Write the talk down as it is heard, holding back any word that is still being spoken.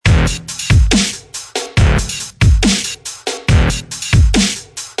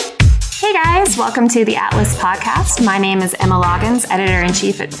guys. Welcome to the Atlas Podcast. My name is Emma Loggins,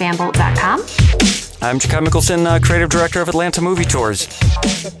 editor-in-chief at fanbolt.com. I'm Jakai Mickelson, creative director of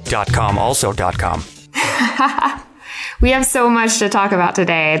AtlantaMovieTours.com, also.com. We have so much to talk about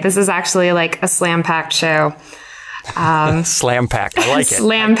today. This is actually like a slam-packed show. Slam-packed. I like it.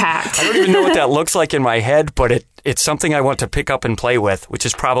 Slam-packed. I don't even know what that looks like in my head, but it's something I want to pick up and play with, which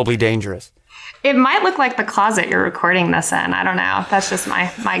is probably dangerous. It might look like the closet you're recording this in. I don't know. That's just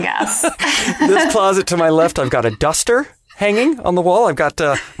my guess. This closet to my left, I've got a duster hanging on the wall. I've got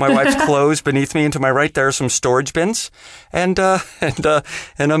my wife's clothes beneath me, and to my right there are some storage bins and a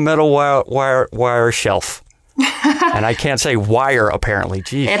metal wire shelf. And I can't say wire, apparently.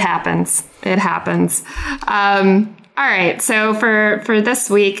 Geez. It happens. All right. So for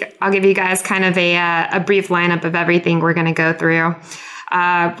this week, I'll give you guys kind of a brief lineup of everything we're going to go through.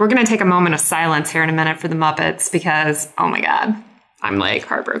 We're going to take a moment of silence here in a minute for the Muppets because, oh my God, I'm like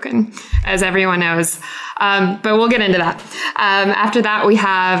heartbroken, as everyone knows. But we'll get into that. After that, we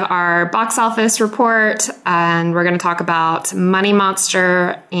have our box office report, and we're going to talk about Money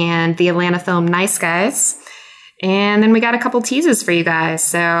Monster and the Atlanta film Nice Guys. And then we got a couple teases for you guys.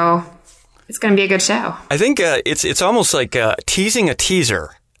 So it's going to be a good show. I think it's almost like teasing a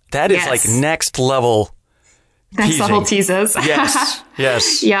teaser. That is like next level. Next level teases.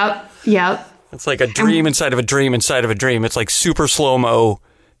 Yes. Yep. It's like a dream inside of a dream inside of a dream. It's like super slow-mo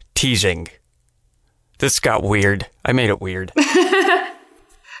teasing. This got weird. I made it weird.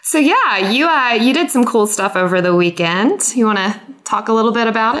 So yeah, you did some cool stuff over the weekend. You want to talk a little bit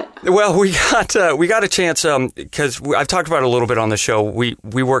about it? Well, we got a chance because I've talked about it a little bit on the show. We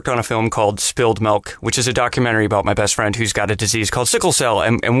worked on a film called Spilled Milk, which is a documentary about my best friend who's got a disease called sickle cell,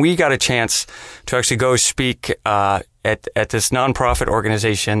 and we got a chance to actually go speak at this nonprofit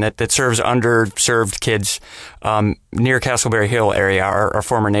organization that serves underserved kids near Castleberry Hill area, our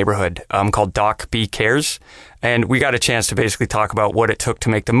former neighborhood, called Doc B Cares. And we got a chance to basically talk about what it took to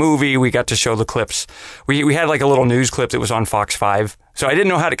make the movie. We got to show the clips. We had like a little news clip that was on Fox 5. So I didn't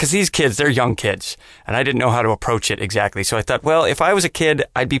know how to, because these kids, they're young kids, and I didn't know how to approach it exactly. So I thought, well, if I was a kid,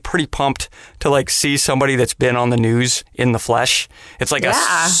 I'd be pretty pumped to like see somebody that's been on the news in the flesh. It's like a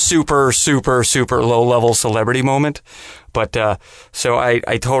super, super, super low level celebrity moment. But so I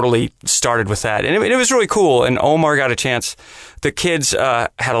totally started with that. And it was really cool. And Omar got a chance. The kids had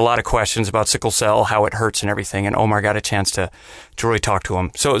a lot of questions about sickle cell, how it hurts and everything. And Omar got a chance to really talk to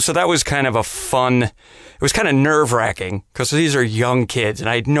him. So that was kind of a fun, it was kind of nerve wracking because these are young kids. And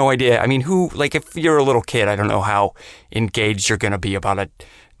I had no idea. I mean, if you're a little kid, I don't know how engaged you're going to be about a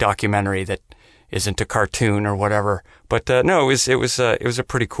documentary that isn't a cartoon or whatever. But no, it was a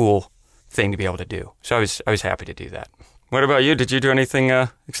pretty cool thing to be able to do. So I was happy to do that. What about you? Did you do anything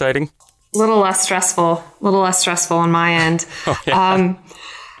exciting? A little less stressful on my end. Oh, yeah.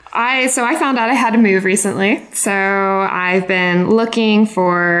 I found out I had to move recently. So I've been looking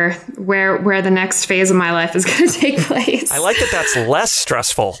for where the next phase of my life is going to take place. I like that that's less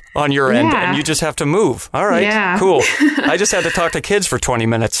stressful on your end and you just have to move. All right. Yeah. Cool. I just had to talk to kids for 20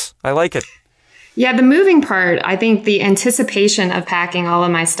 minutes. I like it. Yeah, the moving part, I think the anticipation of packing all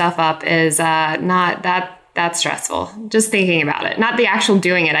of my stuff up is not that's stressful. Just thinking about it. Not the actual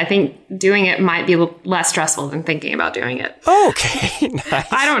doing it. I think doing it might be less stressful than thinking about doing it. Okay,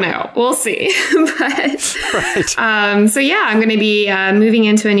 nice. I don't know. We'll see. But, right. So yeah, I'm going to be moving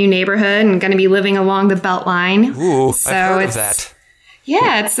into a new neighborhood and going to be living along the Beltline. Ooh, so I've heard of that.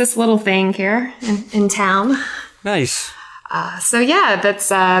 Yeah, it's this little thing here in town. Nice. So yeah,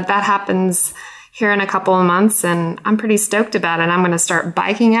 that happens here in a couple of months, and I'm pretty stoked about it. I'm going to start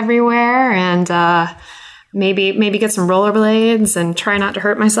biking everywhere and maybe get some rollerblades and try not to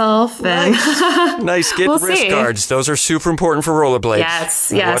hurt myself. Nice. Get wrist guards. Those are super important for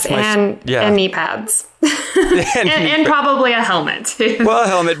rollerblades. Yes. And knee pads. and probably a helmet too. Well, a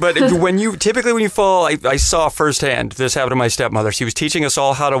helmet, but when you fall, I saw firsthand, this happened to my stepmother. She was teaching us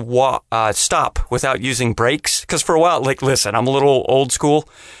all how to stop without using brakes. Because for a while, like, listen, I'm a little old school.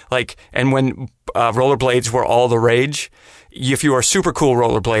 Like, and when rollerblades were all the rage, if you are a super cool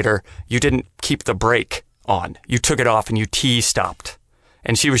rollerblader, you didn't keep the brake on. You took it off and you T-stopped.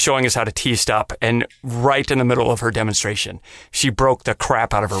 And she was showing us how to T-stop. And right in the middle of her demonstration, she broke the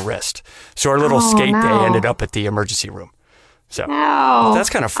crap out of her wrist. So our little skate day ended up at the emergency room. So that's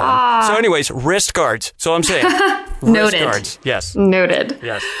kind of fun. So anyways, wrist guards. So I'm saying Noted. Wrist guards. Yes. Noted.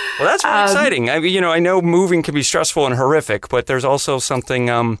 Yes. Well, that's really exciting. I know moving can be stressful and horrific, but there's also something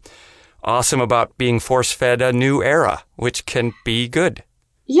awesome about being force-fed a new era, which can be good.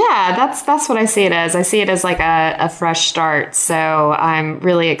 Yeah, that's what I see it as. I see it as like a fresh start. So I'm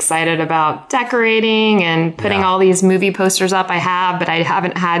really excited about decorating and putting all these movie posters up I have, but I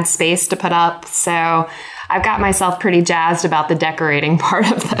haven't had space to put up. So I've got myself pretty jazzed about the decorating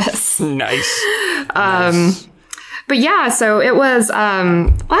part of this. Nice. But yeah, so it was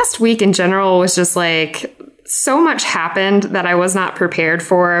last week in general was just like so much happened that I was not prepared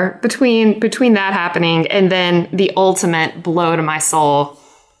for between that happening and then the ultimate blow to my soul,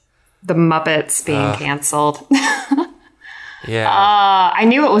 the Muppets being canceled. Yeah. I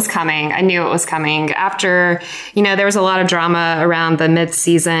knew it was coming. After, there was a lot of drama around the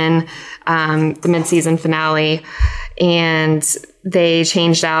mid-season finale, and they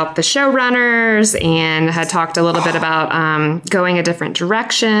changed out the showrunners and had talked a little bit about going a different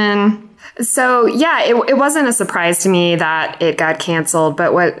direction. So yeah, it wasn't a surprise to me that it got canceled,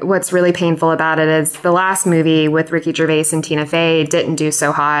 but what's really painful about it is the last movie with Ricky Gervais and Tina Fey didn't do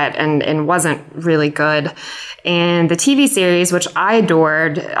so hot and wasn't really good. And the TV series, which I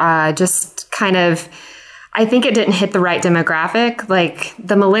adored, just kind of, I think it didn't hit the right demographic. Like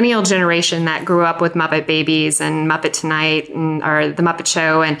the millennial generation that grew up with Muppet Babies and Muppet Tonight or The Muppet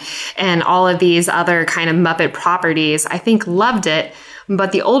Show and all of these other kind of Muppet properties, I think loved it.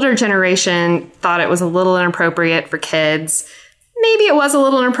 But the older generation thought it was a little inappropriate for kids. Maybe it was a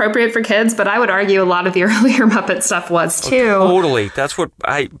little inappropriate for kids, but I would argue a lot of the earlier Muppet stuff was too. Oh, totally. That's what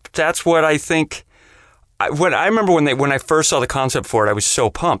I think. When I remember when I first saw the concept for it, I was so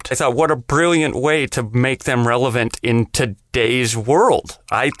pumped. I thought, what a brilliant way to make them relevant in today's world.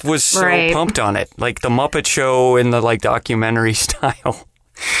 I was so pumped on it. Like the Muppet Show in the like documentary style.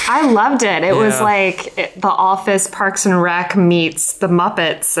 I loved it. It was like The Office, Parks and Rec meets the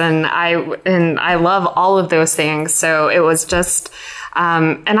Muppets, and I love all of those things. So it was just,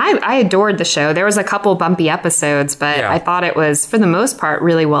 and I adored the show. There was a couple bumpy episodes, but I thought it was for the most part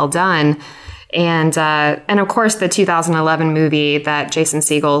really well done. And of course, the 2011 movie that Jason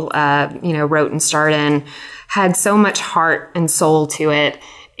Segel, wrote and starred in had so much heart and soul to it.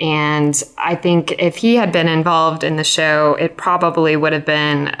 And I think if he had been involved in the show, it probably would have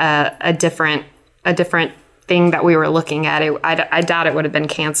been a different thing that we were looking at. I doubt it would have been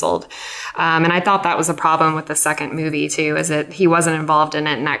canceled. And I thought that was a problem with the second movie too, is that he wasn't involved in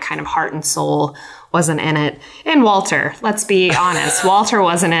it and that kind of heart and soul wasn't in it. And Walter, let's be honest, Walter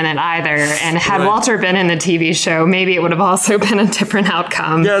wasn't in it either. And had Walter been in the TV show, maybe it would have also been a different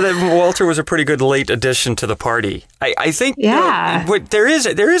outcome. Yeah, Walter was a pretty good late addition to the party. I think there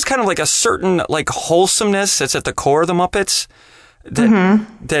is kind of like a certain like wholesomeness that's at the core of the Muppets.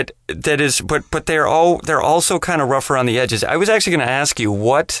 That is, but they're also kind of rough around the edges. I was actually going to ask you,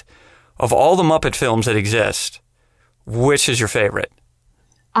 what of all the Muppet films that exist, which is your favorite?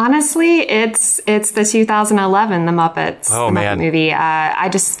 Honestly, it's the 2011 The Muppets. Oh, man. Muppet movie.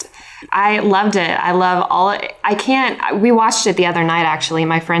 I loved it. I love all. We watched it the other night, actually.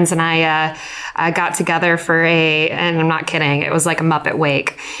 My friends and I got together for and I'm not kidding, it was like a Muppet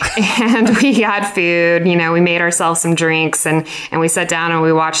wake. And we had food, we made ourselves some drinks and we sat down and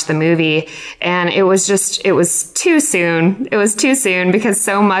we watched the movie. And it was too soon. It was too soon because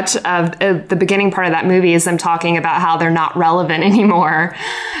so much of the beginning part of that movie is them talking about how they're not relevant anymore.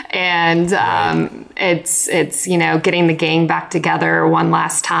 And it's getting the gang back together one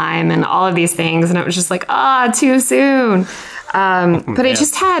last time and all of these things. And it was just like, too soon. But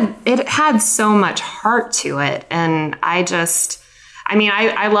it had so much heart to it. And I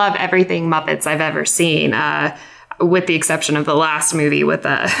love everything Muppets I've ever seen, with the exception of the last movie with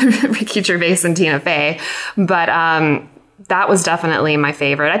Ricky Gervais and Tina Fey. But that was definitely my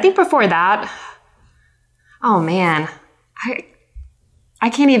favorite. I think before that, oh man, I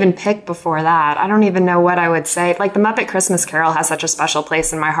can't even pick before that. I don't even know what I would say. Like the Muppet Christmas Carol has such a special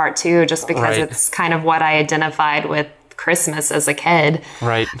place in my heart too, just because it's kind of what I identified with Christmas as a kid.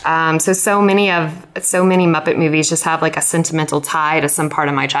 Right. So many Muppet movies just have like a sentimental tie to some part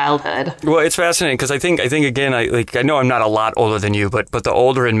of my childhood. Well, it's fascinating because I think again, I know I'm not a lot older than you, but the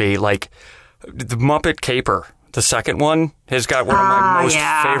older in me, like the Muppet Caper. The second one has got one of my most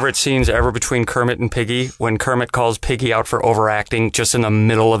favorite scenes ever between Kermit and Piggy, when Kermit calls Piggy out for overacting just in the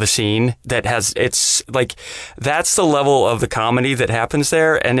middle of a scene it's like, that's the level of the comedy that happens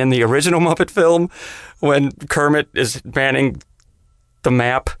there. And in the original Muppet film, when Kermit is manning the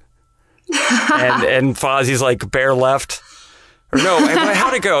map and Fozzie's like bear left. Or no,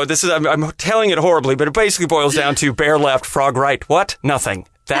 how'd it go? I'm telling it horribly, but it basically boils down to bear left, frog right. What? Nothing.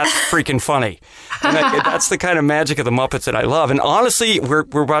 That's freaking funny. And that's the kind of magic of the Muppets that I love. And honestly, we're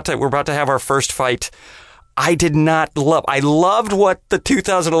about to have our first fight. I loved what the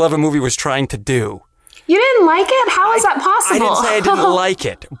 2011 movie was trying to do. You didn't like it? How is that possible? I didn't say I didn't like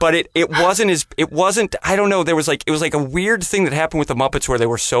it, but it wasn't, I don't know, it was like a weird thing that happened with the Muppets where they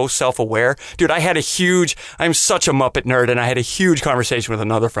were so self-aware. Dude, I'm such a Muppet nerd, and I had a huge conversation with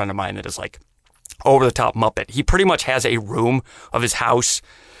another friend of mine that is like over-the-top Muppet. He pretty much has a room of his house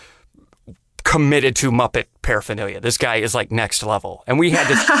committed to Muppet paraphernalia. This guy is like next level. And we had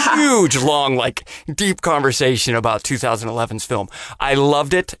this huge, long, like deep conversation about 2011's film. I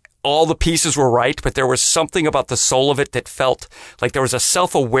loved it. All the pieces were right, but there was something about the soul of it that felt like there was a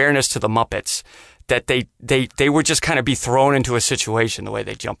self-awareness to the Muppets that they would just kind of be thrown into a situation the way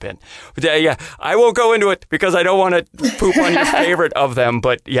they jump in. But yeah, I won't go into it because I don't want to poop on your favorite of them,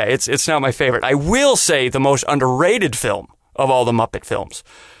 but yeah, it's not my favorite. I will say the most underrated film of all the Muppet films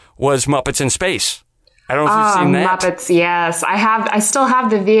was Muppets in Space. I don't know if you've seen that. Muppets, yes. I still have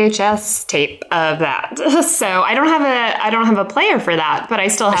the VHS tape of that. So I don't have a player for that, but I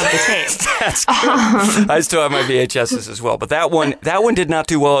still have the tape. That's good. I still have my VHSs as well. But that one did not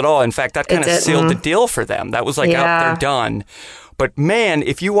do well at all. In fact, that kind of sealed the deal for them. That was like out there done. But man,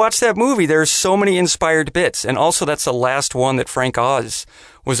 if you watch that movie, there's so many inspired bits. And also that's the last one that Frank Oz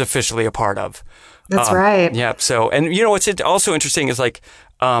was officially a part of. That's right. Yeah. So, and you know, what's also interesting is like,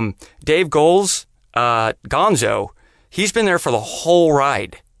 Dave Goelz, Gonzo, he's been there for the whole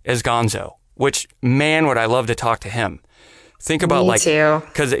ride as Gonzo, which, man, would I love to talk to him. Think about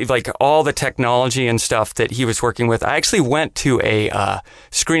because like all the technology and stuff that he was working with. I actually went to a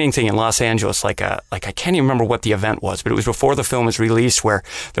screening thing in Los Angeles, like I can't even remember what the event was, but it was before the film was released, where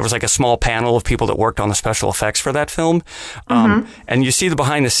there was like a small panel of people that worked on the special effects for that film. And you see the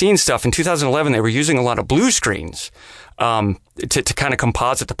behind the scenes stuff. In 2011, they were using a lot of blue screens. To kind of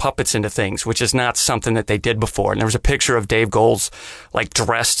composite the puppets into things, which is not something that they did before. And there was a picture of Dave Goelz, like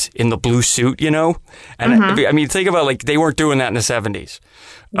dressed in the blue suit, you know? And I mean, think about like, they weren't doing that in the 70s.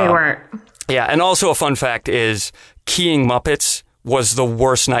 They weren't. Yeah. And also a fun fact is keying Muppets was the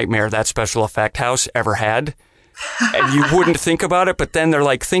worst nightmare that special effect house ever had. And you wouldn't think about it, but then they're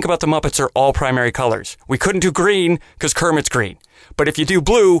like, think about the Muppets are all primary colors. We couldn't do green because Kermit's green. But if you do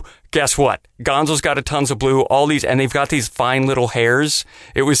blue, guess what? Gonzo's got a tons of blue, all these, and they've got these fine little hairs.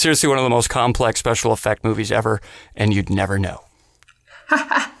 It was seriously one of the most complex special effect movies ever, and you'd never know.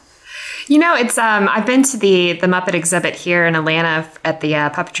 You know, it's I've been to the Muppet exhibit here in Atlanta at the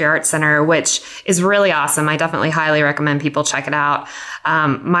Puppetry Arts Center, which is really awesome. I definitely highly recommend people check it out.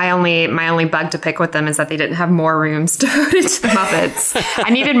 My only bug to pick with them is that they didn't have more rooms devoted to the Muppets. I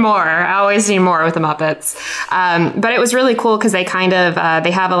needed more. I always need more with the Muppets. But it was really cool because they kind of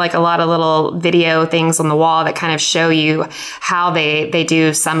they have a lot of little video things on the wall that kind of show you how they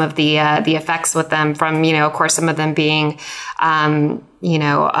do some of the effects with them. From, you know, of course, some of them being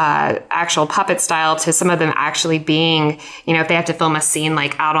actual puppet style to some of them actually being, you know, if they have to film a scene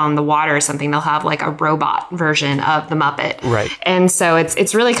like out on the water or something, they'll have like a robot version of the Muppet. Right. And so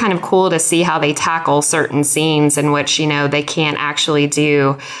it's really kind of cool to see how they tackle certain scenes in which, you know, they can't actually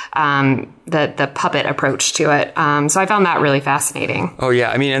do the puppet approach to it. So I found that really fascinating. Oh,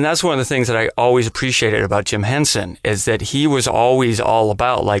 yeah. I mean, and that's one of the things that I always appreciated about Jim Henson is that he was always all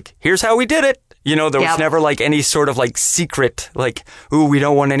about like, here's how we did it. You know, there was never like any sort of like secret, like, ooh, we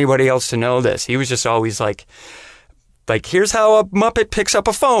don't want anybody else to know this. He was just always like, here's how a Muppet picks up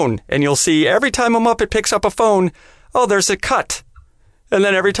a phone. And you'll see every time a Muppet picks up a phone, oh, there's a cut. And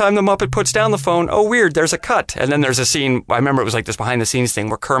then every time the Muppet puts down the phone, oh, weird, there's a cut. And then there's a scene, I remember it was like this behind the scenes thing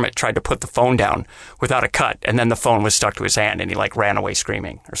where Kermit tried to put the phone down without a cut. And then the phone was stuck to his hand and he like ran away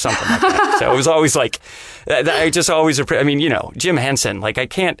screaming or something like that. So it was always like, I just always, I mean, you know, Jim Henson, like I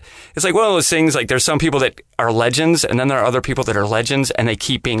can't, it's like one of those things, like there's some people that are legends and then there are other people that are legends and they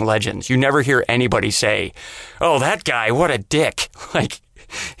keep being legends. You never hear anybody say, oh, that guy, what a dick. Like,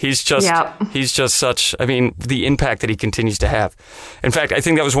 he's just such, I mean, the impact that he continues to have. In fact, I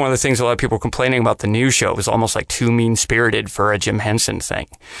think that was one of the things a lot of people were complaining about the new show. It was almost like too mean-spirited for a Jim Henson thing.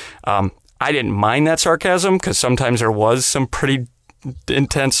 I didn't mind that sarcasm because sometimes there was some pretty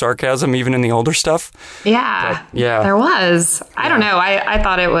intense sarcasm even in the older stuff. Yeah. But, yeah. There was. I don't know. I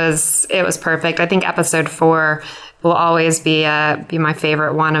thought it was perfect. I think episode 4 will always be my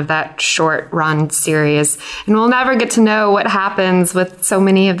favorite one of that short run series. And we'll never get to know what happens with so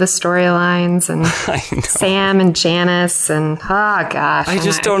many of the storylines and Sam and Janice and, oh gosh. I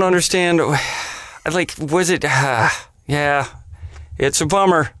just don't understand. Like, was it, yeah, it's a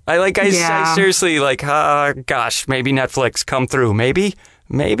bummer. I seriously like, gosh, maybe Netflix come through. Maybe,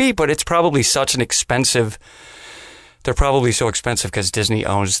 but it's probably such an expensive. They're probably so expensive because Disney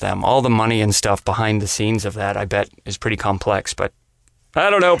owns them. All the money and stuff behind the scenes of that, I bet, is pretty complex. But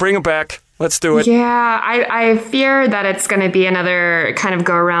I don't know. Bring it back. Let's do it. Yeah, I fear that it's going to be another kind of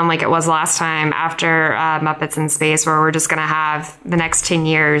go around like it was last time after Muppets in Space, where we're just going to have the next 10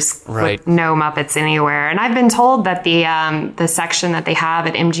 years with no Muppets anywhere. And I've been told that the section that they have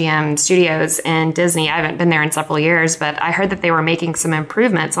at MGM Studios in Disney, I haven't been there in several years, but I heard that they were making some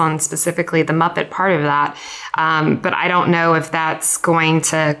improvements on specifically the Muppet part of that. But I don't know if that's going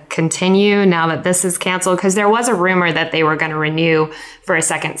to continue now that this is canceled, because there was a rumor that they were going to renew for a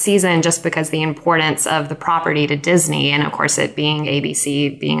second season just because the importance of the property to Disney, and of course it being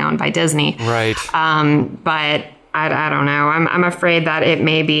ABC, being owned by Disney. Right. But I don't know. I'm afraid that it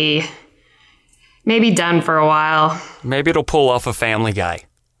may be done for a while. Maybe it'll pull off a Family Guy.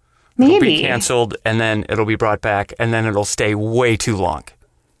 Maybe. It'll be canceled, and then it'll be brought back, and then it'll stay way too long.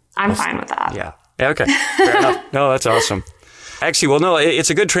 I'm fine with that. Yeah. Okay. Fair enough. No, that's awesome. Actually, well, no, it's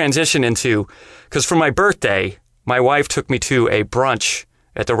a good transition into, because for my birthday, my wife took me to a brunch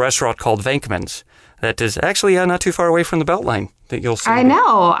at the restaurant called Venkman's. That is actually not too far away from the Beltline that you'll see. I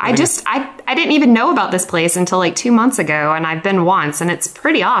know. I didn't even know about this place until like 2 months ago, and I've been once, and it's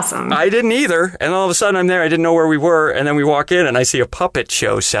pretty awesome. I didn't either. And all of a sudden I'm there. I didn't know where we were. And then we walk in and I see a puppet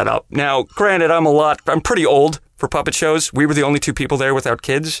show set up. Now, granted, I'm pretty old for puppet shows. We were the only two people there without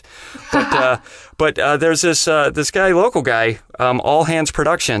kids. But there's this guy, local guy, All Hands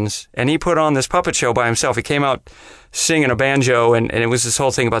Productions, and he put on this puppet show by himself. He came out singing a banjo, and it was this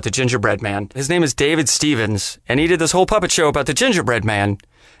whole thing about the gingerbread man. His name is David Stevens, and he did this whole puppet show about the gingerbread man.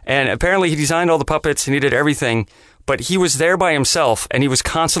 And apparently he designed all the puppets and he did everything, but he was there by himself and he was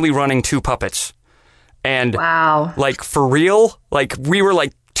constantly running two puppets. And wow. Like for real, like we were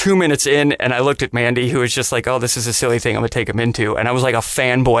like 2 minutes in and I looked at Mandy, who was just like, oh, this is a silly thing I'm going to take him into. And I was like a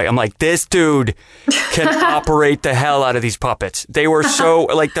fanboy. I'm like, this dude can operate the hell out of these puppets. They were so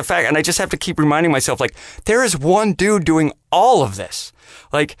like the fact, and I just have to keep reminding myself, like, there is one dude doing all of this.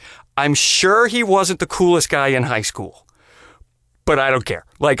 Like, I'm sure he wasn't the coolest guy in high school, but I don't care.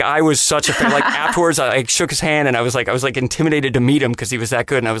 Like, I was such a fan. Like, afterwards, I shook his hand, and I was like intimidated to meet him because he was that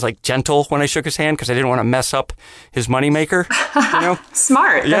good. And I was like gentle when I shook his hand because I didn't want to mess up his moneymaker. You know,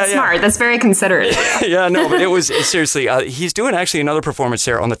 smart. That's smart. That's very considerate. Yeah, no, but it was seriously. He's doing actually another performance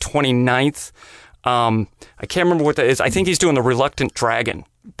there on the 29th. I can't remember what that is. I think he's doing the Reluctant Dragon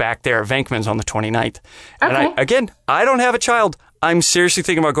back there at Venkman's on the 29th. Okay. And I don't have a child. I'm seriously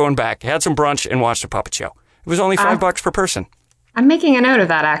thinking about going back. Had some brunch and watched a puppet show. It was only $5 per person. I'm making a note of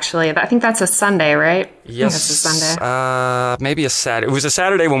that, actually. I think that's a Sunday, right? Yes. I think it's a Sunday. Maybe a Saturday. It was a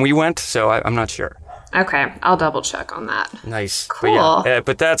Saturday when we went, so I'm not sure. Okay. I'll double check on that. Nice. Cool.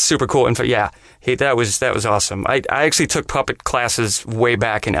 But that's super cool. And that was awesome. I actually took puppet classes way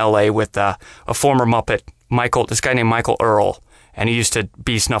back in LA with a former Muppet, this guy named Michael Earl. And he used to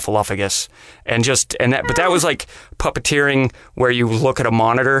be Snuffleupagus. But that was like puppeteering where you look at a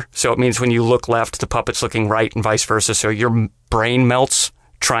monitor. So it means when you look left, the puppet's looking right and vice versa. So your brain melts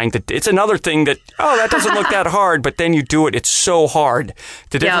it's another thing that doesn't look that hard, but then you do it. It's so hard.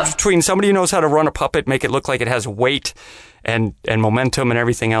 The difference between somebody who knows how to run a puppet, make it look like it has weight and momentum and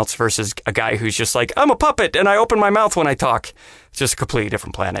everything else versus a guy who's just like, I'm a puppet and I open my mouth when I talk. It's just a completely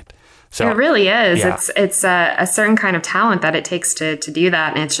different planet. So, it really is. Yeah. It's a certain kind of talent that it takes to do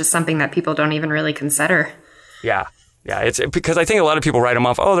that. And it's just something that people don't even really consider. Yeah. Yeah. It's because I think a lot of people write them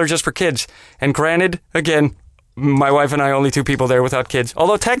off. Oh, they're just for kids. And granted, again, my wife and I, only two people there without kids.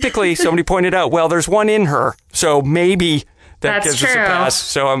 Although technically somebody pointed out, well, there's one in her. So maybe that gives us a pass.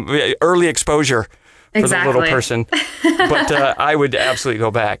 So early exposure for the little person. But I would absolutely go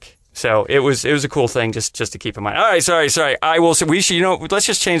back. So it was a cool thing just to keep in mind. All right, sorry. I will say we should, let's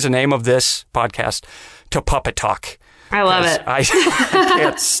just change the name of this podcast to Puppet Talk. I love it. I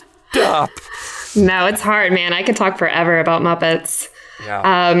can't stop. No, it's hard, man. I could talk forever about Muppets.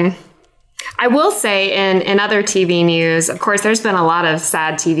 Yeah. I will say in other TV news, of course, there's been a lot of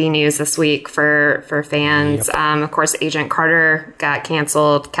sad TV news this week for fans. Yep. Of course, Agent Carter got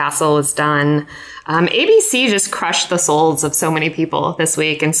canceled. Castle is done. ABC just crushed the souls of so many people this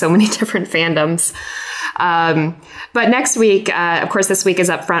week in so many different fandoms. But next week, of course, this week is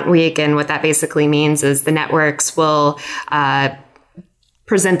Upfront Week. And what that basically means is the networks will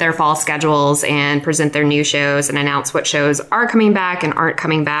present their fall schedules and present their new shows and announce what shows are coming back and aren't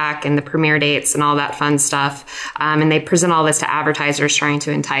coming back and the premiere dates and all that fun stuff. And they present all this to advertisers, trying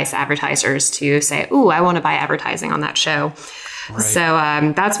to entice advertisers to say, ooh, I want to buy advertising on that show. Right. So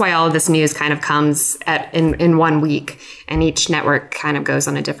that's why all of this news kind of comes in 1 week, and each network kind of goes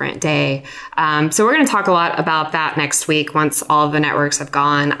on a different day. So we're going to talk a lot about that next week once all of the networks have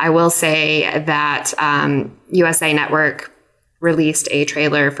gone. I will say that USA Network released a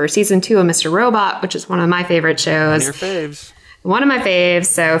trailer for season 2 of Mr. Robot, which is one of my favorite shows. One of your faves. One of my faves.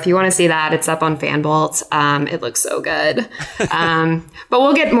 So if you want to see that, it's up on Fanbolt. It looks so good. But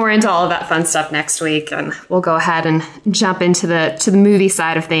we'll get more into all of that fun stuff next week, and we'll go ahead and jump into the movie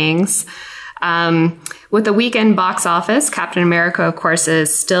side of things. With the weekend box office, Captain America, of course,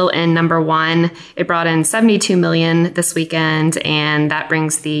 is still in number one. It brought in $72 million this weekend, and that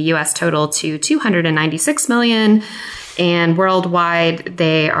brings the U.S. total to $296 million. And worldwide,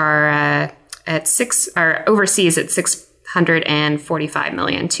 they are overseas at $645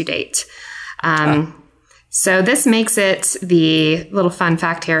 million to date. So this makes it, the little fun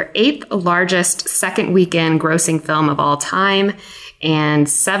fact here, 8th largest second weekend grossing film of all time and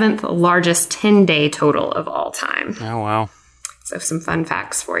 7th largest 10-day total of all time. Oh, wow. So some fun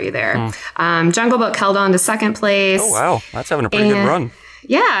facts for you there. Jungle Book held on to second place. Oh, wow. That's having a pretty good run.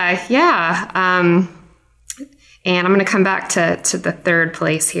 Yeah. And I'm going to come back to the third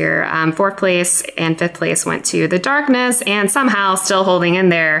place here. Fourth place and fifth place went to The Darkness, and somehow still holding in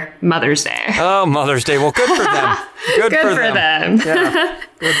there, Mother's Day. Oh, Mother's Day. Well, good for them. Good for them. Yeah,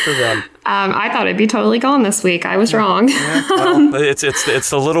 good for them. I thought it'd be totally gone this week. I was wrong. Yeah, well, it's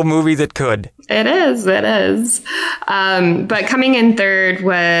the little movie that could. It is. But coming in third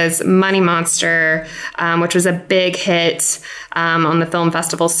was Money Monster, which was a big hit on the film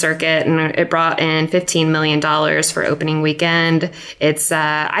festival circuit, and it brought in $15 million for opening weekend. It's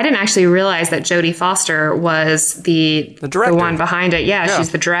I didn't actually realize that Jodie Foster was the one behind it. Yeah,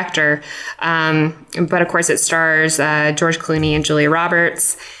 she's the director. But of course, it stars George Clooney and Julia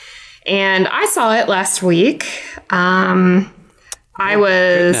Roberts. And I saw it last week. Goodness.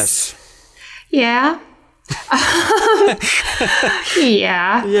 Yeah.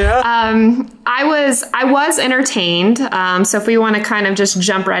 I was entertained. So if we want to kind of just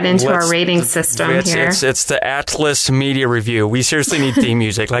jump right into our rating system here. It's the Atlas Media Review. We seriously need theme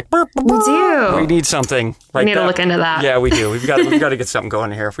music. Like, burp, burp, we do. We need something like we need to look into that. Yeah, we do. We've got to get something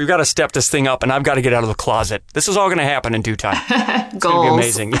going here. We've got to step this thing up, and I've got to get out of the closet. This is all going to happen in due time. It's going to be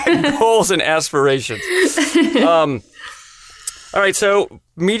amazing. Goals and aspirations. All right, so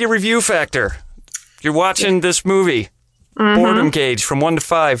media review factor. You're watching this movie. Boredom gauge from 1 to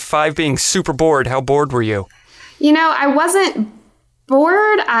 5. 5 being super bored. How bored were you? I wasn't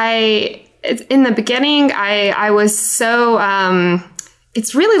bored. In the beginning, I was so...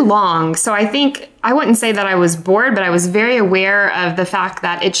 it's really long, so I think I wouldn't say that I was bored, but I was very aware of the fact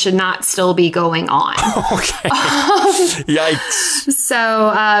that it should not still be going on. Okay. Yikes.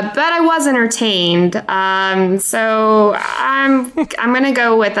 So, but I was entertained. So I'm going to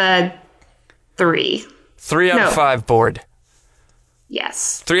go with a 3. 3 out of 5 bored.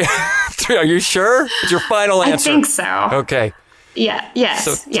 Yes. 3. Are you sure? It's your final answer. I think so. Okay. Yeah. Yes.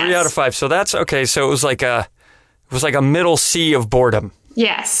 So 3 out of 5. So that's okay. So it was like a middle C of boredom.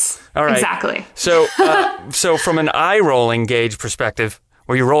 Yes. All right. Exactly. So so from an eye rolling gauge perspective,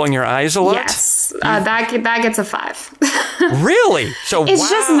 were you rolling your eyes a lot? Yes. That gets a 5. Really? So it's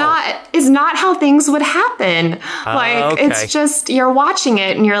just not how things would happen. Okay. It's just you're watching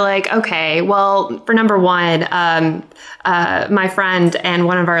it and you're like, okay, well, for number one, my friend and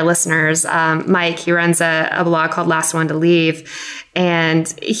one of our listeners, Mike, he runs a blog called Last One to Leave. And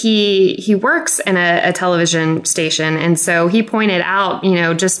he works in a television station. And so he pointed out,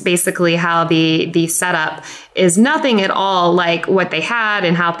 just basically how the setup is nothing at all like what they had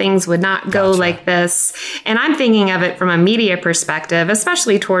and how things would not go like this. And I'm thinking of it from a media perspective,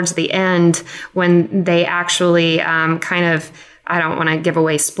 especially towards the end when they actually kind of, I don't want to give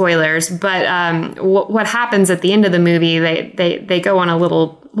away spoilers, but what happens at the end of the movie, they go on a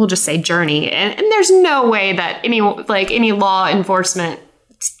little, we'll just say journey. And there's no way that any law enforcement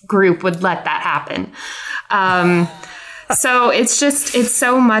group would let that happen. So it's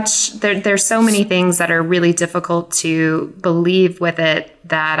so much, there's so many things that are really difficult to believe with it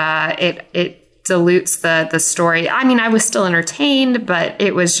that it dilutes the story. I mean, I was still entertained, but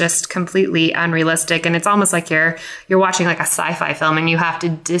it was just completely unrealistic. And it's almost like you're watching like a sci-fi film and you have to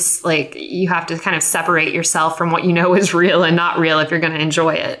kind of separate yourself from what you know is real and not real if you're going to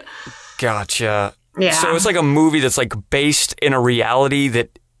enjoy it. Gotcha. Yeah. So it's like a movie that's like based in a reality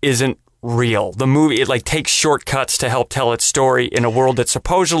that isn't real. The movie, it like takes shortcuts to help tell its story in a world that's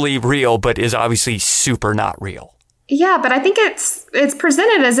supposedly real, but is obviously super not real. Yeah, but I think it's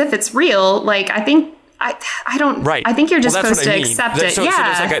presented as if it's real. Like, I think, I don't, right. I think you're just supposed to accept it. So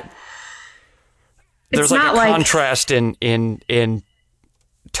there's like a contrast in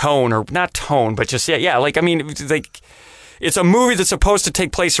tone, or not tone, but just, yeah. Like, I mean, like, it's a movie that's supposed to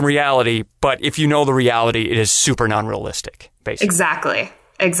take place in reality, but if you know the reality, it is super non-realistic, basically.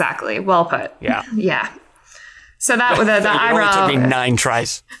 Exactly. Well put. Yeah. Yeah. So that with the It only eyebrow. took me 9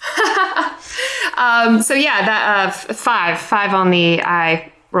 tries. So yeah, that five on the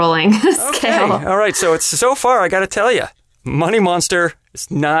eye rolling scale. All right. So far, I got to tell you, Money Monster is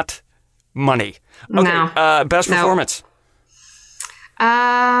not money. Okay. No. Best performance.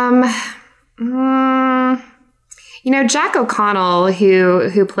 Jack O'Connell,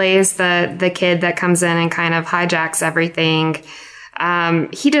 who plays the kid that comes in and kind of hijacks everything,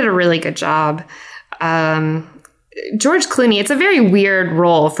 he did a really good job. George Clooney, it's a very weird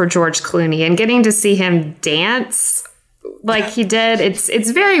role for George Clooney, and getting to see him dance like he did,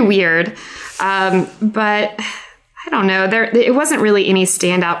 it's very weird. But I don't know, it wasn't really any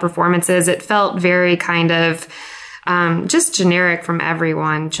standout performances. It felt very kind of just generic from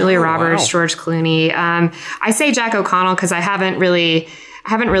everyone. Julia Roberts, wow. George Clooney. I say Jack O'Connell because I haven't really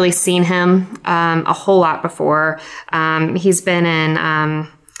seen him a whole lot before. He's been in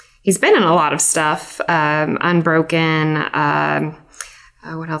a lot of stuff. Unbroken.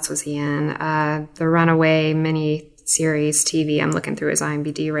 What else was he in? The Runaway mini series TV. I'm looking through his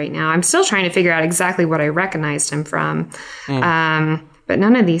IMDb right now. I'm still trying to figure out exactly what I recognized him from. But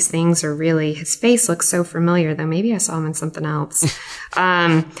none of these things are really, his face looks so familiar, though maybe I saw him in something else.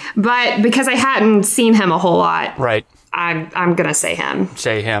 But because I hadn't seen him a whole lot, right, I'm going to say him.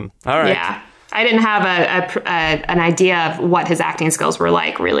 Say him. All right. Yeah. I didn't have an idea of what his acting skills were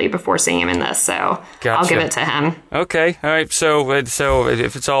like, really, before seeing him in this, so gotcha. I'll give it to him. Okay. All right. So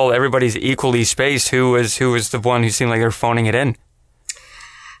if it's all, everybody's equally spaced, who was the one who seemed like they're phoning it in?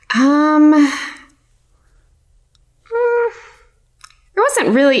 There wasn't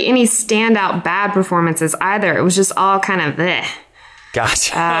really any standout bad performances either. It was just all kind of bleh.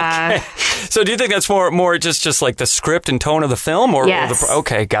 Gotcha. Okay. So do you think that's more just like the script and tone of the film? Yes.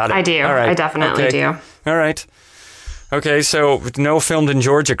 Okay, got it. I do. All right. I definitely do. All right. Okay, so no Filmed in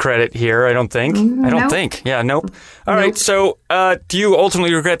Georgia credit here, I don't think. I don't think. Yeah, nope. All right, so do you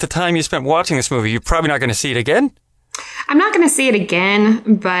ultimately regret the time you spent watching this movie? You're probably not going to see it again? I'm not going to see it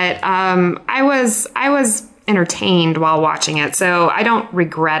again, but I was entertained while watching it, so I don't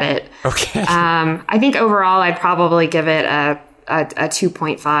regret it. Okay. I think overall I'd probably give it a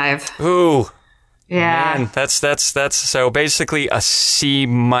 2.5. Ooh. Yeah. Man, that's so basically a C-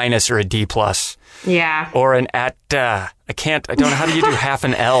 or a D+. Yeah. Or an I don't know, how do you do half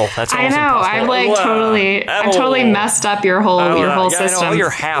an L? That's almost impossible. I've totally messed up your whole system. I know, your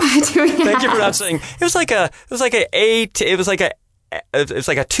half. Thank you for not saying. It was like a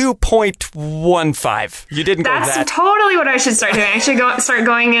 2.15. You didn't go that. That's totally what I should start doing. I should start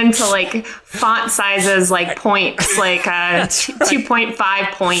going into like font sizes, like points, like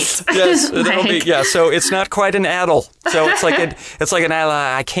 2.5 points. Yes, so it's not quite an addle. So it's like an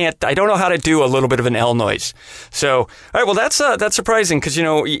I don't know how to do a little bit of an L noise. So all right, well that's surprising because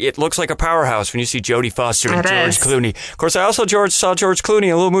it looks like a powerhouse when you see Jodie Foster and George Clooney. Of course, I also saw George Clooney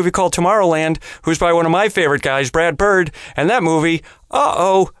in a little movie called Tomorrowland, who's by one of my favorite guys, Brad Bird, and that movie.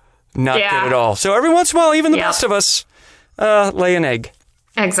 Not good at all. So every once in a while, even the best of us lay an egg.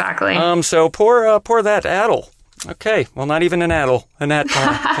 Exactly. So pour that addle. Okay. Well, not even an addle.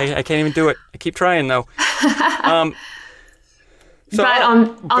 I can't even do it. I keep trying though. But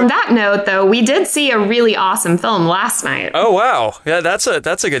on that note, though, we did see a really awesome film last night. Oh wow! Yeah, that's a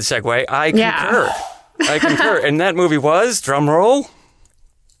good segue. I concur. I concur. And that movie was, drum roll,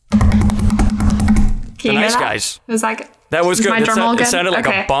 The Nice Guys. Was that good? That was good. It sounded like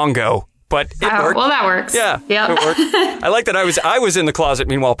a bongo, but it worked. Well, that works. Yeah, it worked. I like that I was in the closet,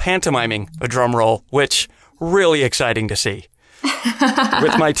 meanwhile, pantomiming a drum roll, which really exciting to see.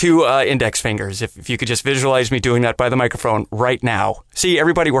 With my 2 index fingers. If you could just visualize me doing that by the microphone right now. See,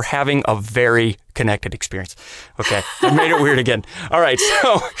 everybody, we're having a very connected experience. Okay, I made it weird again. All right,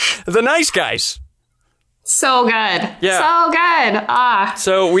 so The Nice Guys. So good. Yeah. So good.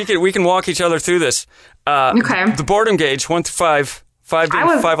 So we can walk each other through this. Okay. The boredom gauge, 1 to 5.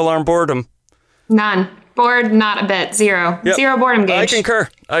 5 alarm boredom. None. Bored, not a bit. 0. Yep. 0 boredom gauge. I concur.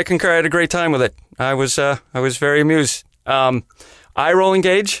 I had a great time with it. I was very amused. Eye rolling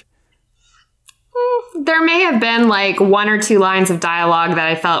gauge. There may have been like 1 or 2 lines of dialogue that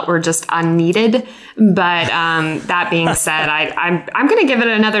I felt were just unneeded, but that being said, I'm going to give it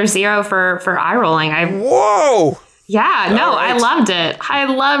another 0 for eye rolling. Whoa! Yeah, no, right. I loved it. I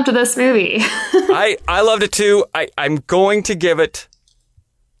loved this movie. I loved it too. I'm going to give it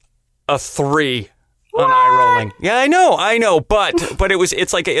a 3 on eye rolling. Yeah, I know, but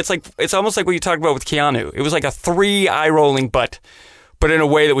it's almost like what you talked about with Keanu. It was like a 3 eye rolling, but in a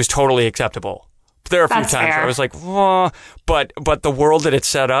way that was totally acceptable. There are a few times where I was like, oh, but the world that it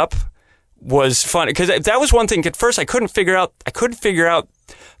set up was fun because that was one thing. At first, I couldn't figure out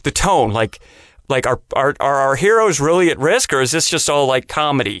the tone. Like like, are our heroes really at risk, or is this just all like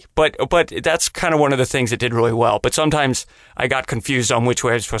comedy? But that's kind of one of the things that did really well. But sometimes I got confused on which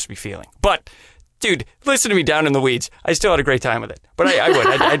way I was supposed to be feeling. But dude, listen to me down in the weeds. I still had a great time with it. But I would.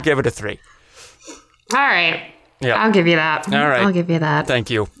 I'd give it a 3. All right. Yeah. I'll give you that. All right. I'll give you that. Thank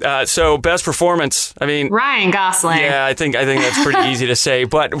you. So best performance. I mean, Ryan Gosling. Yeah, I think that's pretty easy to say.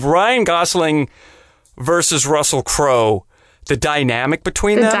 But Ryan Gosling versus Russell Crowe, the dynamic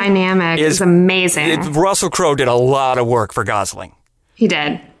between them. The dynamic is amazing. Russell Crowe did a lot of work for Gosling. He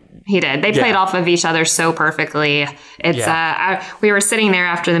did. They played off of each other so perfectly. It's we were sitting there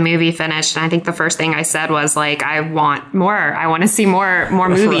after the movie finished, and I think the first thing I said was like, I want more. I want to see more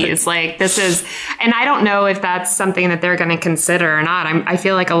movies. Right. Like this is, and I don't know if that's something that they're going to consider or not. I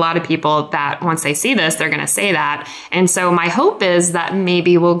feel like a lot of people that once they see this, they're going to say that. And so my hope is that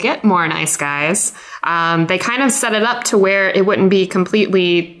maybe we'll get more Nice Guys. They kind of set it up to where it wouldn't be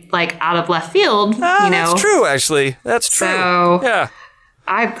completely like out of left field. That's true. Actually, that's true. So, yeah.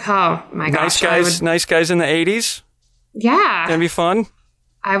 Oh my gosh. Nice Guys in the 80s. Yeah. Gonna be fun.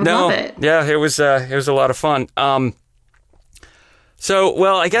 I would love it. Yeah, it was a lot of fun. So,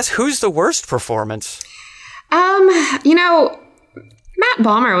 well, I guess who's the worst performance? Matt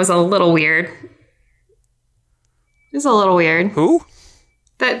Bomer was a little weird. He was a little weird. Who?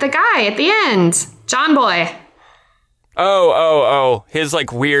 The guy at the end. John Boy. Oh. His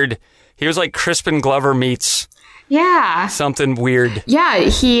like weird, he was like Crispin Glover meets something weird. Yeah,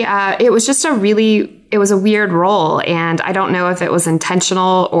 it was just a weird role, and I don't know if it was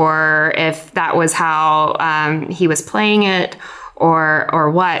intentional or if that was how he was playing it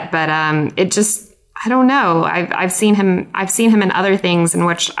or what, but it just, I don't know. I've seen him in other things in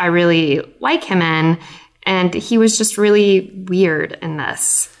which I really like him in, and he was just really weird in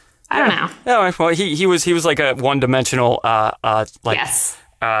this. I don't know. Yeah, well, he was like a one-dimensional yes.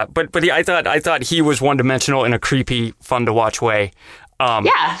 But I thought he was one-dimensional in a creepy, fun-to-watch way.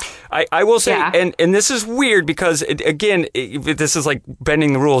 I will say, and this is weird because, this is like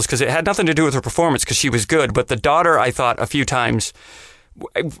bending the rules because it had nothing to do with her performance because she was good. But the daughter, I thought a few times,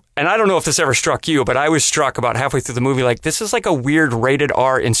 and I don't know if this ever struck you, but I was struck about halfway through the movie, like, this is like a weird rated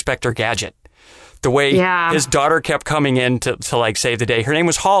R Inspector Gadget. The way his daughter kept coming in to like save the day. Her name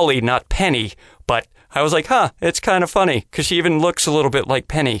was Holly, not Penny, but I was like, it's kind of funny because she even looks a little bit like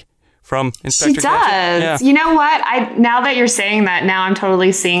Penny from Inspector Gadget. She does. Yeah. You know what? Now that you're saying that, now I'm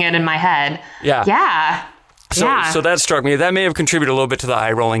totally seeing it in my head. Yeah. So that struck me. That may have contributed a little bit to the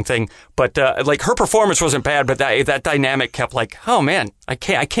eye rolling thing, but like her performance wasn't bad, but that dynamic kept like, oh man, I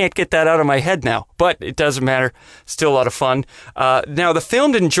can't get that out of my head now. But it doesn't matter. Still a lot of fun. Now the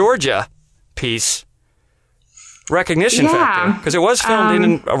filmed in Georgia piece. Recognition factor, because it was filmed in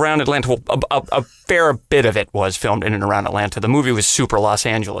and around Atlanta. Well, a fair bit of it was filmed in and around Atlanta. The movie was super Los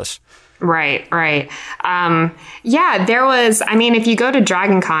Angeles. Right. There was, if you go to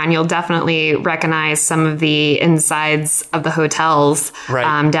Dragon Con, you'll definitely recognize some of the insides of the hotels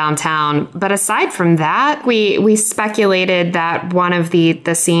downtown. But aside from that, we speculated that one of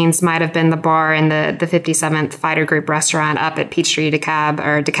the scenes might have been the bar in the 57th Fighter Group restaurant up at Peachtree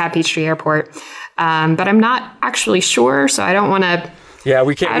DeKalb Peachtree Airport. But I'm not actually sure, so I don't want to... Yeah,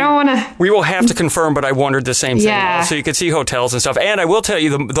 we can't. I don't want to... We will have to confirm, but I wondered the same thing. Yeah. So you could see hotels and stuff. And I will tell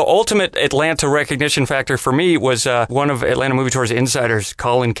you, the ultimate Atlanta recognition factor for me was one of Atlanta Movie Tour's insiders,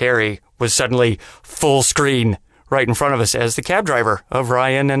 Colin Carey, was suddenly full screen right in front of us as the cab driver of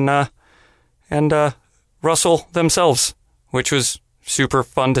Ryan and Russell themselves, which was super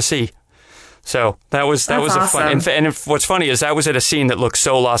fun to see. So that was awesome. A fun, and what's funny is that was at a scene that looked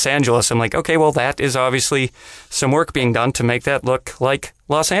so Los Angeles. I'm like, okay, well, that is obviously some work being done to make that look like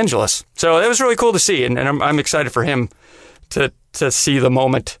Los Angeles. So it was really cool to see, and I'm excited for him to see the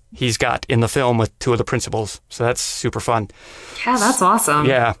moment he's got in the film with two of the principals. So that's super fun. Yeah, that's awesome.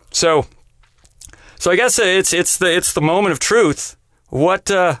 Yeah. So I guess it's the moment of truth. What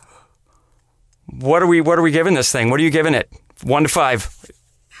are we giving this thing? What are you giving it? 1 to 5.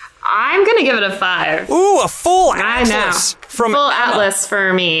 I'm going to give it a 5. Ooh, a full atlas. I know. Full atlas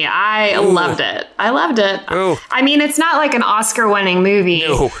for me. I loved it. Ooh. It's not like an Oscar-winning movie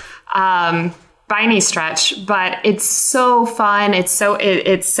no. By any stretch, but it's so fun. It's so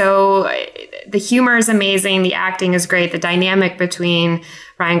the humor is amazing. The acting is great. The dynamic between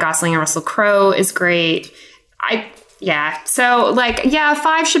Ryan Gosling and Russell Crowe is great. So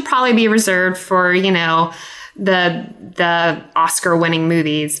 5 should probably be reserved for, the Oscar-winning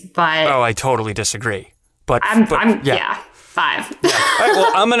movies, but I totally disagree. But 5. Yeah. All right, well,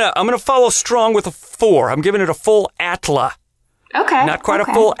 I'm gonna follow strong with a 4. I'm giving it a full atla. Okay. Not quite a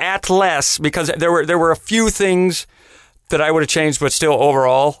full atlas because there were a few things that I would have changed, but still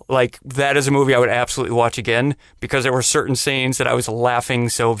overall, like, that is a movie I would absolutely watch again because there were certain scenes that I was laughing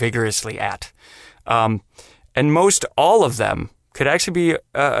so vigorously at. And most all of them could actually be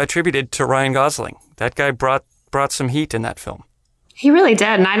attributed to Ryan Gosling. That guy brought some heat in that film. He really did.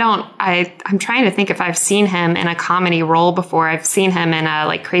 And I'm trying to think if I've seen him in a comedy role before. I've seen him in a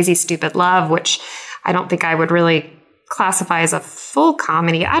like Crazy Stupid Love, which I don't think I would really classify as a full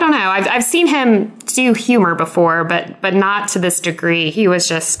comedy. I don't know. I've seen him do humor before, but not to this degree. He was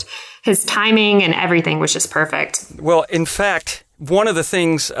just, his timing and everything was just perfect. Well, in fact, one of the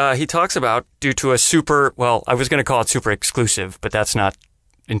things he talks about due to a I was going to call it super exclusive, but that's not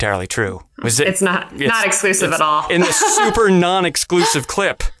entirely true. It's not exclusive at all. In the super non-exclusive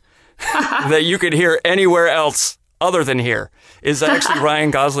clip that you could hear anywhere else other than here is actually Ryan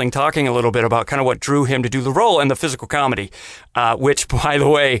Gosling talking a little bit about kind of what drew him to do the role in the physical comedy, which, by the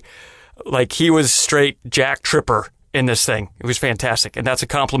way, like he was straight Jack Tripper in this thing. It was fantastic. And that's a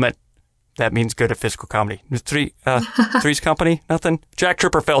compliment. That means good at physical comedy. Three's Company? Nothing? Jack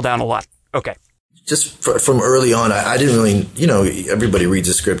Tripper fell down a lot. Okay. Just from early on, I didn't really, everybody reads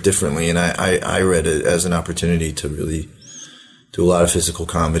a script differently, and I read it as an opportunity to really do a lot of physical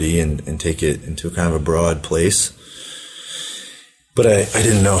comedy and take it into kind of a broad place. But I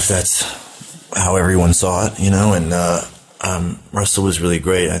didn't know if that's how everyone saw it, and Russell was really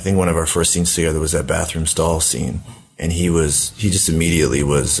great. I think one of our first scenes together was that bathroom stall scene, and he just immediately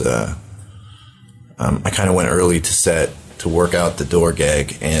was, I kind of went early to set to work out the door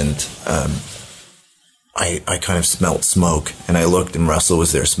gag, and I kind of smelt smoke, and I looked, and Russell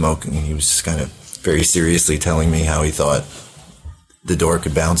was there smoking, and he was just kind of very seriously telling me how he thought the door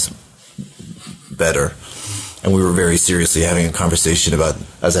could bounce better. And we were very seriously having a conversation about,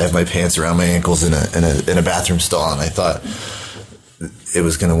 as I have my pants around my ankles in a bathroom stall, and I thought it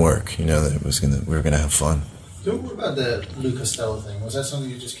was going to work, that we were going to have fun. So what about the Lou Costello thing? Was that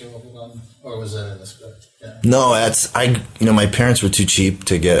something you just came up with on, or was that in the script? Yeah. No, my parents were too cheap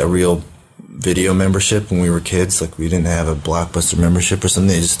to get a real video membership when we were kids. Like, we didn't have a Blockbuster membership or something.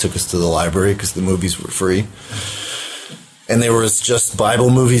 They just took us to the library because the movies were free. And there was just Bible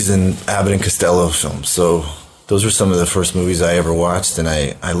movies and Abbott and Costello films. So those were some of the first movies I ever watched, and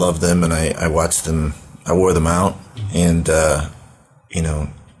I loved them, and I watched them. I wore them out, and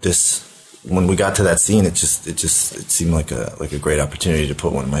when we got to that scene, it seemed like a great opportunity to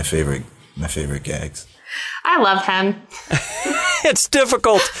put one of my favorite gags. I love him. It's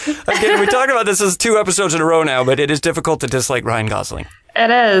difficult. Again, we talked about this as 2 episodes in a row now, but it is difficult to dislike Ryan Gosling. It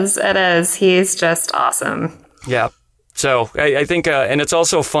is. He's just awesome. Yeah. So I think, and it's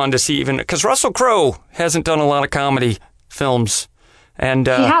also fun to see, even because Russell Crowe hasn't done a lot of comedy films, and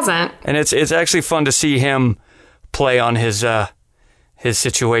he hasn't, and it's actually fun to see him play on his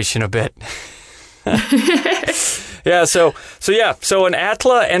situation a bit. Yeah. So an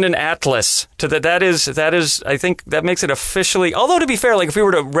Atla and an Atlas that is I think that makes it officially. Although, to be fair, like if we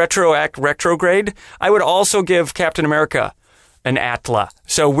were to retrograde, I would also give Captain America an Atla.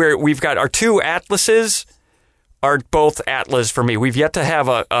 So we've got our 2 Atlases. Are both Atlas for me. We've yet to have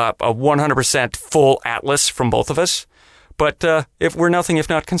a 100% full Atlas from both of us, but if we're nothing if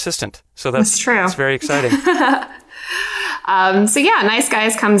not consistent. So that's true. It's very exciting. Nice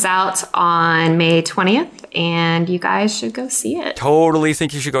Guys comes out on May 20th, and you guys should go see it. Totally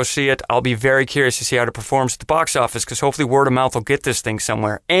think you should go see it. I'll be very curious to see how it performs at the box office, because hopefully word of mouth will get this thing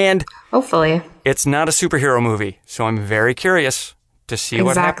somewhere. And hopefully it's not a superhero movie, so I'm very curious to see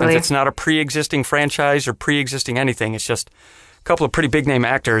what happens. It's not a pre-existing franchise or pre-existing anything. It's just a couple of pretty big name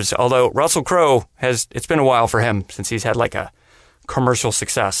actors. Although Russell Crowe it's been a while for him since he's had like a commercial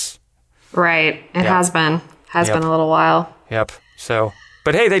success. Right. It has been a little while. Yep. So,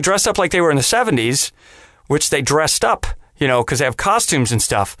 but hey, they dressed up like they were in the 70s, which they dressed up, because they have costumes and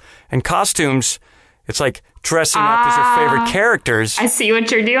stuff. And costumes, it's like dressing up as your favorite characters. I see what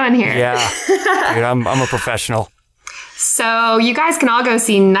you're doing here. Yeah. Dude, I'm a professional. So you guys can all go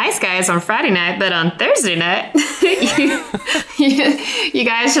see Nice Guys on Friday night, but on Thursday night, you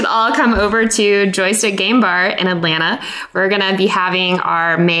guys should all come over to Joystick Game Bar in Atlanta. We're going to be having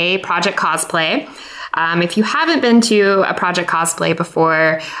our May Project Cosplay. If you haven't been to a Project Cosplay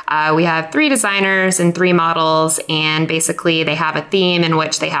before, we have 3 designers and 3 models, and basically they have a theme in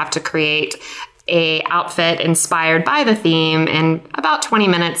which they have to create a outfit inspired by the theme in about 20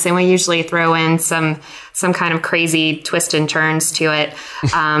 minutes, and we usually throw in some kind of crazy twists and turns to it.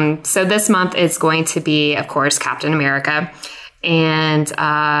 So this month is going to be, of course, Captain America. And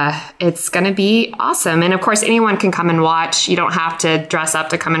it's going to be awesome. And of course, anyone can come and watch. You don't have to dress up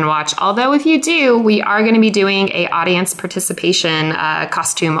to come and watch. Although if you do, we are going to be doing a audience participation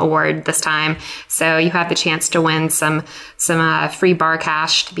costume award this time. So you have the chance to win some free bar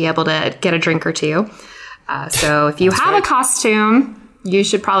cash to be able to get a drink or two. So if you have a costume, you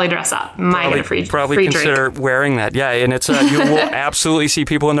should probably dress up. Might get a free consider drink. Wearing that. Yeah, and it's you will absolutely see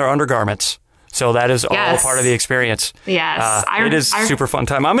people in their undergarments. So that is all part of the experience. Yes. It is super fun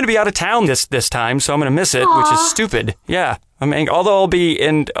time. I'm going to be out of town this time, so I'm going to miss it, which is stupid. Yeah. I mean, although I'll be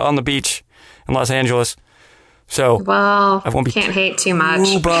on the beach in Los Angeles. So I won't be can't hate too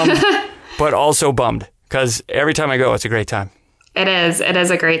much. Bummed, but also bummed because every time I go, it's a great time. It is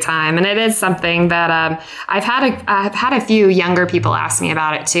a great time. And it is something that I've had a few younger people ask me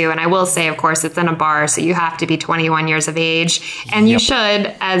about it too. And I will say, of course, it's in a bar, so you have to be 21 years of age. And you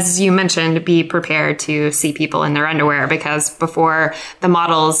should, as you mentioned, be prepared to see people in their underwear, because before the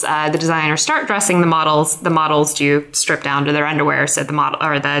models, the designers start dressing the models do strip down to their underwear so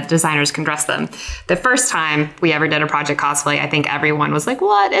the designers can dress them. The first time we ever did a project cosplay, I think everyone was like,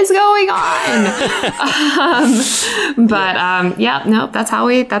 what is going on? Yeah, no, that's how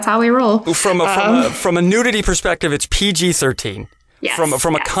we roll. From a nudity perspective, it's PG-13. Yes,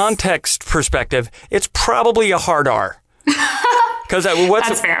 from a context perspective, it's probably a hard R. Because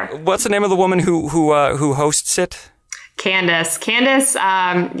that's fair. What's the name of the woman who hosts it? Candace,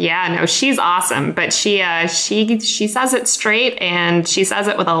 she's awesome, but she says it straight, and she says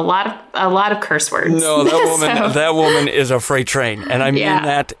it with a lot of curse words. No, that woman is a freight train, and I mean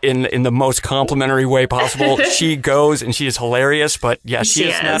that in the most complimentary way possible. She goes and she is hilarious, but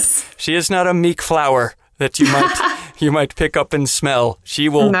she is not a meek flower that you might pick up and smell. She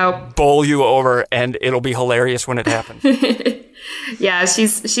will bowl you over, and it'll be hilarious when it happens. Yeah,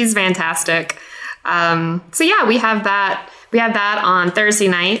 she's fantastic. So we have that on Thursday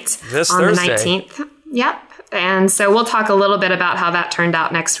night, Thursday. The 19th. Yep. And so we'll talk a little bit about how that turned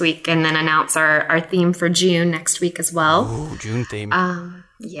out next week, and then announce our theme for June next week as well. Ooh, June theme. I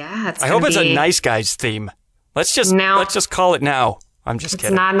hope it's a nice guys theme. Let's just call it now. I'm just kidding.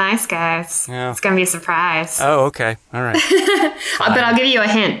 It's not nice, guys. Yeah. It's going to be a surprise. Oh, okay. All right. But I'll give you a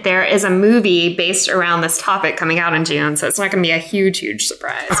hint. There is a movie based around this topic coming out in June, so it's not going to be a huge, huge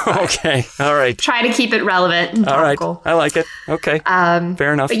surprise. Okay. All right. Try to keep it relevant and topical. All right. I like it. Okay.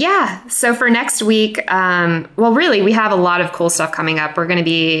 Fair enough. But so for next week, really, we have a lot of cool stuff coming up.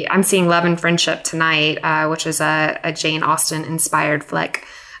 I'm seeing Love and Friendship tonight, which is a Jane Austen-inspired flick.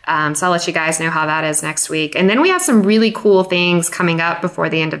 So I'll let you guys know how that is next week. And then we have some really cool things coming up before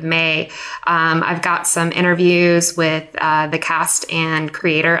the end of May. I've got some interviews with the cast and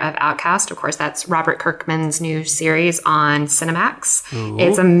creator of Outcast. Of course, that's Robert Kirkman's new series on Cinemax. Ooh.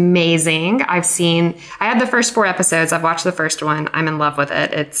 It's amazing. I had the first 4 episodes. I've watched the first one. I'm in love with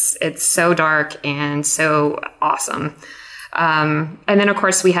it. It's so dark and so awesome. And then, of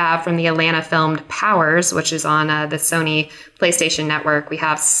course, we have from the Atlanta filmed Powers, which is on the Sony PlayStation Network. We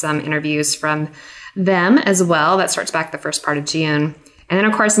have some interviews from them as well. That starts back the first part of June. And then,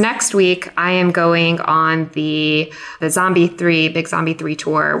 of course, next week, I am going on the Zombie 3, Big Zombie 3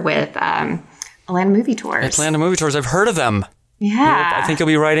 tour with Atlanta Movie Tours. Atlanta Movie Tours. I've heard of them. Yeah. I think you'll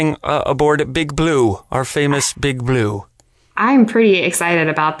be riding aboard Big Blue, our famous Big Blue. I'm pretty excited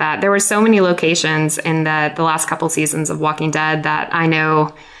about that. There were so many locations in the last couple seasons of Walking Dead that I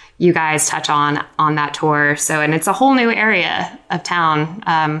know you guys touch on that tour. And it's a whole new area of town,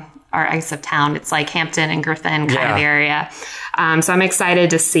 or I guess of town. It's like Hampton and Griffin kind of area. So I'm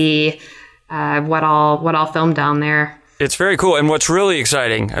excited to see what all filmed down there. It's very cool. And what's really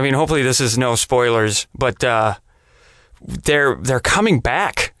exciting, I mean, hopefully this is no spoilers, but they're coming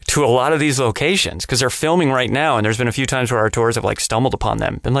back to a lot of these locations because they're filming right now, and there's been a few times where our tours have stumbled upon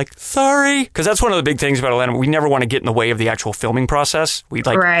them, been like, sorry, because that's one of the big things about Atlanta. We never want to get in the way of the actual filming process.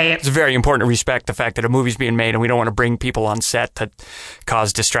 Right. It's very important to respect the fact that a movie's being made, and we don't want to bring people on set to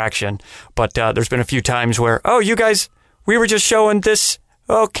cause distraction. But there's been a few times where, you guys, we were just showing this.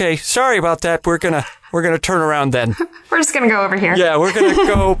 Okay, sorry about that. We're gonna turn around then. We're just gonna go over here. Yeah, we're gonna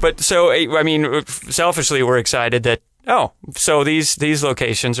go. But so I mean, selfishly, we're excited that. So these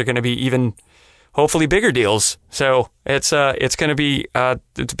locations are going to be even, hopefully, bigger deals. So it's going to be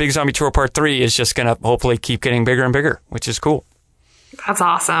the Big Zombie Tour Part 3 is just going to hopefully keep getting bigger and bigger, which is cool. That's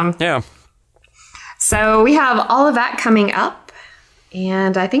awesome. Yeah. So we have all of that coming up,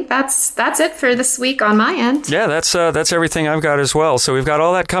 and I think that's it for this week on my end. Yeah, that's everything I've got as well. So we've got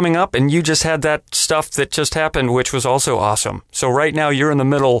all that coming up, and you just had that stuff that just happened, which was also awesome. So right now you're in the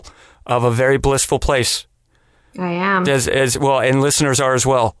middle of a very blissful place. I am. As well, and listeners are as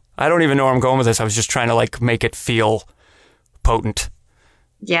well. I don't even know where I'm going with this. I was just trying to make it feel potent?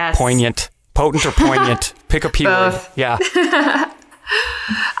 Yes. Poignant. Potent or poignant? Pick a P word. Yeah.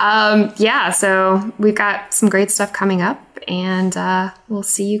 Yeah, so we've got some great stuff coming up, and we'll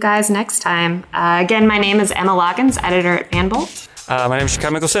see you guys next time. Again, my name is Emma Loggins, editor at Fanbolt. My name is Chikai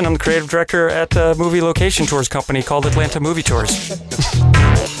Mickelson. I'm the creative director at a movie location tours company called Atlanta Movie Tours.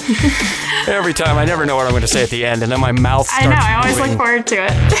 Every time, I never know what I'm going to say at the end, and then my mouth starts I always moving. look forward to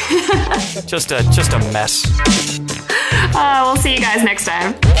it. Just a mess. We'll see you guys next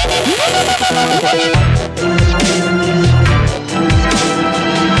time.